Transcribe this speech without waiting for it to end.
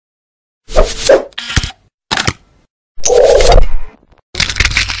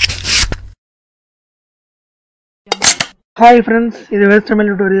Hi friends, இது waste Tamil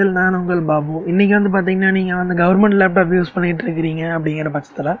tutorial. நான் உங்கள் பாபு. இன்னைக்கு வந்து பாத்தீங்கன்னா நீங்க வந்து கவர்மெண்ட் லேப்டாப் யூஸ் பண்ணிட்டு இருக்கீங்க அப்படிங்கிற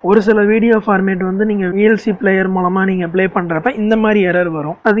பட்சத்துல ஒரு சில வீடியோ ஃபார்மேட் வந்து நீங்க VLC பிளேயர் மூலமா நீங்க ப்ளே பண்றப்ப இந்த மாதிரி எரர்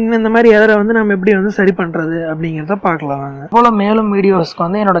வரும். பாத்தீங்கன்னா இந்த மாதிரி எரரை வந்து நம்ம எப்படி வந்து சரி பண்றது அப்படிங்கறத பார்க்கலாம் வாங்க. போல மேலும் வீடியோஸ்க்கு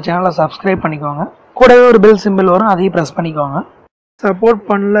வந்து என்னோட சேனலை சப்ஸ்கிரைப் பண்ணிக்கோங்க. கூடவே ஒரு பெல் சிம்பிள் வரும், அதையும் பிரஸ் பண்ணிக்கோங்க. சப்போர்ட்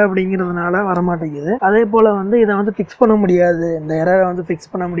பண்ணல அப்படிங்கிறதுனால வரமாட்டேங்குது. அதே போல வந்து இதை வந்து ஃபிக்ஸ் பண்ண முடியாது, இந்த எரரை வந்து ஃபிக்ஸ்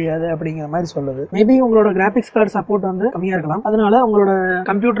பண்ண முடியாது அப்படிங்கிற மாதிரி சொல்லுது. மேபி உங்களோட கிராபிக்ஸ் கார்டு சப்போர்ட் வந்து கம்மியா இருக்கலாம். அதனால உங்களோட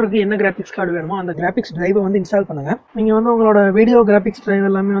கம்ப்யூட்டருக்கு என்ன கிராபிக்ஸ் கார்டு வேணுமோ அந்த கிராபிக்ஸ் டிரைவை வந்து இன்ஸ்டால் பண்ணுங்க. நீங்க வந்து உங்களோட வீடியோ கிராபிக்ஸ் டிரைவ்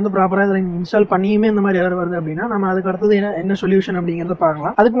எல்லாமே வந்து ப்ராப்பரா இதில் இன்ஸ்டால் பண்ணியுமே இந்த மாதிரி எரர் வருது அப்படின்னா நம்ம அதுக்கு அடுத்தது என்ன சொல்யூஷன் அப்படிங்கிறத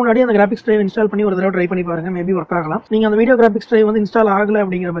பார்க்கலாம். அதுக்கு முன்னாடி அந்த கிராபிக்ஸ் டிரைவ் இன்ஸ்டால் பண்ணி ஒரு தடவை ட்ரை பண்ணி பாருங்க, மேபி ஒர்க் ஆகலாம். நீங்க அந்த வீடியோ கிராபிக்ஸ் டிரைவ் வந்து இன்ஸ்டால் ஆகல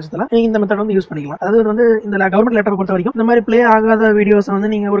அப்படிங்கிற பட்சத்தில் நீங்க இந்த மெத்தட் வந்து யூஸ் பண்ணிக்கலாம். அதாவது வந்து இந்த கவர்மெண்ட் லேப்டாப் பொறுத்த வரைக்கும் இந்த மாதிரி பிளே ஆகாத வீடியோஸ் வந்து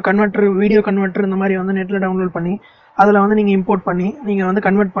நீங்க ஒரு கன்வெர்ட்டர், வீடியோ கன்வெர்ட்டர் இந்த மாதிரி வந்து நெட்ல டவுன்லோட் பண்ணி அதில் வந்து நீங்கள் இம்போர்ட் பண்ணி நீங்கள் வந்து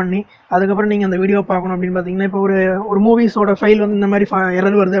கன்வெர்ட் பண்ணி அதுக்கப்புறம் நீங்கள் அந்த வீடியோ பார்க்கணும் அப்படின்னு பார்த்தீங்கன்னா இப்போ ஒரு மூவிஸோட ஃபைல் வந்து இந்த மாதிரி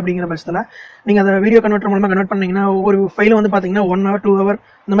எரர் வருது அப்படிங்கிற பட்சத்தில் நீங்கள் அந்த வீடியோ கன்வெர்ட்டர் மூலமாக கன்வெர்ட் பண்ணீங்கன்னா ஒரு ஃபைல் வந்து பார்த்தீங்கன்னா 1 hour 2 hour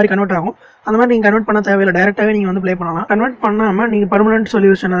இந்த மாதிரி கன்வெர்ட் ஆகும். அந்த மாதிரி நீங்கள் கன்வெர்ட் பண்ண தேவையில்லை, டேரெக்டாகவே நீங்கள் வந்து ப்ளே பண்ணலாம். கன்வெர்ட் பண்ணாமல் நீங்கள் பர்மனன்ட்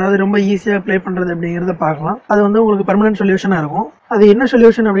சொல்யூஷன், அதாவது ரொம்ப ஈஸியாக ப்ளே பண்ணுறது அப்படிங்கிறத பார்க்கலாம். அது வந்து உங்களுக்கு பர்மனன்ட் சொல்யூஷனாக இருக்கும். அது என்ன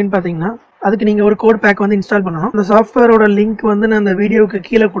சொல்யூஷன் அப்படின்னு பார்த்தீங்கன்னா அதுக்கு நீங்கள் ஒரு கோட் பேக் வந்து இன்ஸ்டால் பண்ணணும். அந்த சாஃப்ட்வேரோட லிங்க் வந்து நான் அந்த வீடியோக்கு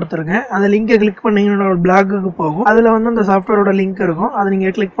கீழே கொடுத்துருக்கேன். அந்த லிங்கை கிளிக் பண்ணீங்கன்னா ஒரு பிளாகுக்கு போகும். அதில் வந்து அந்த சாஃப்ட்வேரோட லிங்க் இருக்கும். அதை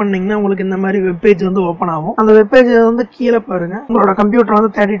நீங்கள் கிளிக் பண்ணீங்கன்னா உங்களுக்கு இந்த மாதிரி வெப்பேஜ் வந்து ஓப்பன் ஆகும். அந்த வெப்பேஜ் வந்து கீழே பாருங்க, உங்களோட கம்ப்யூட்டர்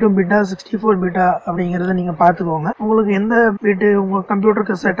வந்து 32 பிட்டா 64 பிட்டா அப்படிங்கிறத நீங்கள் பார்த்துக்கோங்க. உங்களுக்கு எந்த பிட்டு உங்கள்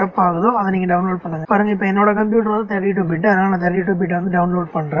கம்ப்யூட்டருக்கு செட்டப் ஆகுதோ அதை நீங்கள் டவுன்லோட் பண்ணுங்க. பாருங்க, இப்போ என்னோட கம்ப்யூட்டர் வந்து 32 பிட், அதனால் நான் 32 பிட்டை வந்து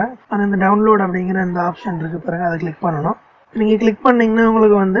டவுன்லோட் பண்ணுறேன். ஆனால் இந்த டவுன்லோட் அப்படிங்கிற இந்த ஆப்ஷன் இருக்கு பாருங்க, அதை கிளிக் பண்ணணும். நீங்கள் கிளிக் பண்ணீங்கன்னா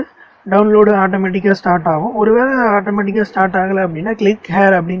உங்களுக்கு வந்து டவுன்லோடு ஆட்டோமேட்டிக்காக ஸ்டார்ட் ஆகும். ஒருவேளை ஆட்டோமேட்டிக்காக ஸ்டார்ட் ஆகலை அப்படின்னா கிளிக்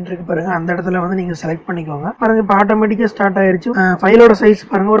ஹேர் அப்படின்னு இருக்கு பாருங்க, அந்த இடத்துல வந்து நீங்கள் செலக்ட் பண்ணிக்கோங்க. பாருங்க, இப்போ ஆட்டோமேட்டிக்காக ஸ்டார்ட் ஆயிருச்சு. ஃபைலோட சைஸ்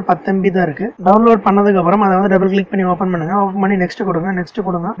பாருங்க ஒரு 10 MB தான் இருக்கு. டவுன்லோட் பண்ணதுக்கு அப்புறம் அதை வந்து டபுள் கிளிக் பண்ணி ஓப்பன் பண்ணுங்க. ஓப்பன் பண்ணி நெக்ஸ்ட் கொடுங்க, நெக்ஸ்ட்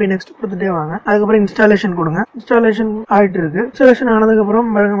கொடுங்க, அப்படி நெக்ஸ்ட் கொடுத்துட்டே வாங்க. அதுக்கப்புறம் இன்ஸ்டாலேஷன் கொடுங்க. இன்ஸ்டாலேஷன் ஆகிட்டு இருக்கு. இன்ஸ்டாலேஷன் ஆனதுக்கு அப்புறம்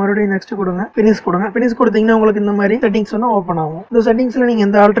மறுபடியும் நெக்ஸ்ட் கொடுங்க, ஃபினிஷ் கொடுங்க. ஃபினிஷ் கொடுத்தீங்கன்னா உங்களுக்கு இந்த மாதிரி செட்டிங்ஸ் வந்து ஓப்பன் ஆகும். இந்த செட்டிங்ஸ்ல நீங்க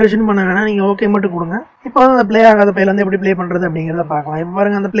எந்த ஆல்ட்ரேஷன் பண்ண வேணா, நீங்க ஓகே மட்டும் கொடுங்க. இப்போ வந்து அந்த பிளே ஆகாத பையில வந்து எப்படி பிளே பண்றது அப்படிங்கிறத பார்க்கலாம். இப்போ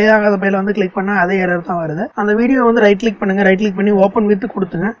பாருங்க, அந்த பிளே ஆகாத பையில வந்து கிளிக் பண்ணா அதே எரர் தான் வருது. அந்த வீடியோ வந்து ரைட் கிளிக் பண்ணுங்க, ரைட் கிளிக் பண்ணி ஓப்பன் வித்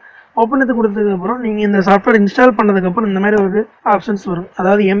கொடுத்துங்க. ஓப்பன் வித் கொடுத்ததுக்கு அப்புறம் நீங்க இந்த சாஃப்ட்வேர் இன்ஸ்டால் பண்ணதுக்கு அப்புறம் இந்த மாதிரி ஒரு ஆப்ஷன்ஸ் வரும்,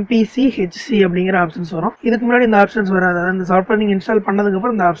 அதாவது MPC-HC அப்படிங்கிற ஆப்ஷன்ஸ் வரும். இதுக்கு முன்னாடி இந்த ஆப்ஷன்ஸ் வராது. அதாவது இந்த சாஃப்ட்வேர் நீங்க இன்ஸ்டால் பண்ணதுக்கு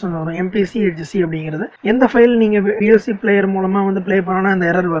அப்புறம் இந்த ஆப்ஷன் வரும், MPC-HC அப்படிங்கிறது. எந்த ஃபைல் நீங்க VLC பிளேயர் மூலமா வந்து பிளே பண்ணா இந்த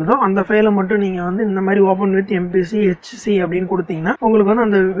எரர் வருதோ அந்த ஃபைலை மட்டும் நீங்க வந்து இந்த மாதிரி ஓப்பன் வித் MPC-HC அப்படின்னு கொடுத்தீங்கன்னா உங்களுக்கு வந்து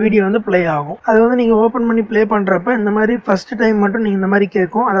அந்த வீடியோ வந்து பிளே ஆகும். அது வந்து நீங்க ஓப்பன் பண்ணி பிளே பண்றப்ப இந்த மாதிரி ஃபர்ஸ்ட் டைம் மட்டும் நீங்க இந்த மாதிரி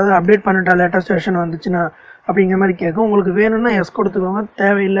கேட்கும், அதாவது அப்டேட் பண்ணிட்டா லேட்டஸ்ட் வெர்ஷன் வந்துச்சுன்னா அப்படிங்கிற மாதிரி கேட்கும். உங்களுக்கு வேணும்னா எஸ் கொடுத்துக்கோங்க,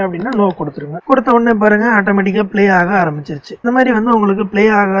 தேவையில்லை அப்படின்னா நோ கொடுத்துருங்க. கொடுத்த உடனே பாருங்க ஆட்டோமேட்டிக்கா பிளே ஆக ஆரம்பிச்சிருச்சு. இந்த மாதிரி வந்து உங்களுக்கு பிளே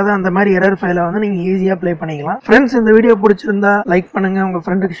ஆகாத அந்த மாதிரி எரர் ஃபைலை வந்து நீங்க ஈஸியா பிளே பண்ணிக்கலாம். ஃப்ரெண்ட்ஸ், இந்த வீடியோ பிடிச்சிருந்தா லைக் பண்ணுங்க, உங்க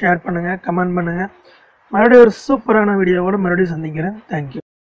ஃப்ரெண்டுக்கு ஷேர் பண்ணுங்க, கமெண்ட் பண்ணுங்க. மறுபடியும் ஒரு சூப்பரான வீடியோவோட மறுபடியும் சந்திக்கிறேன். தேங்க்யூ.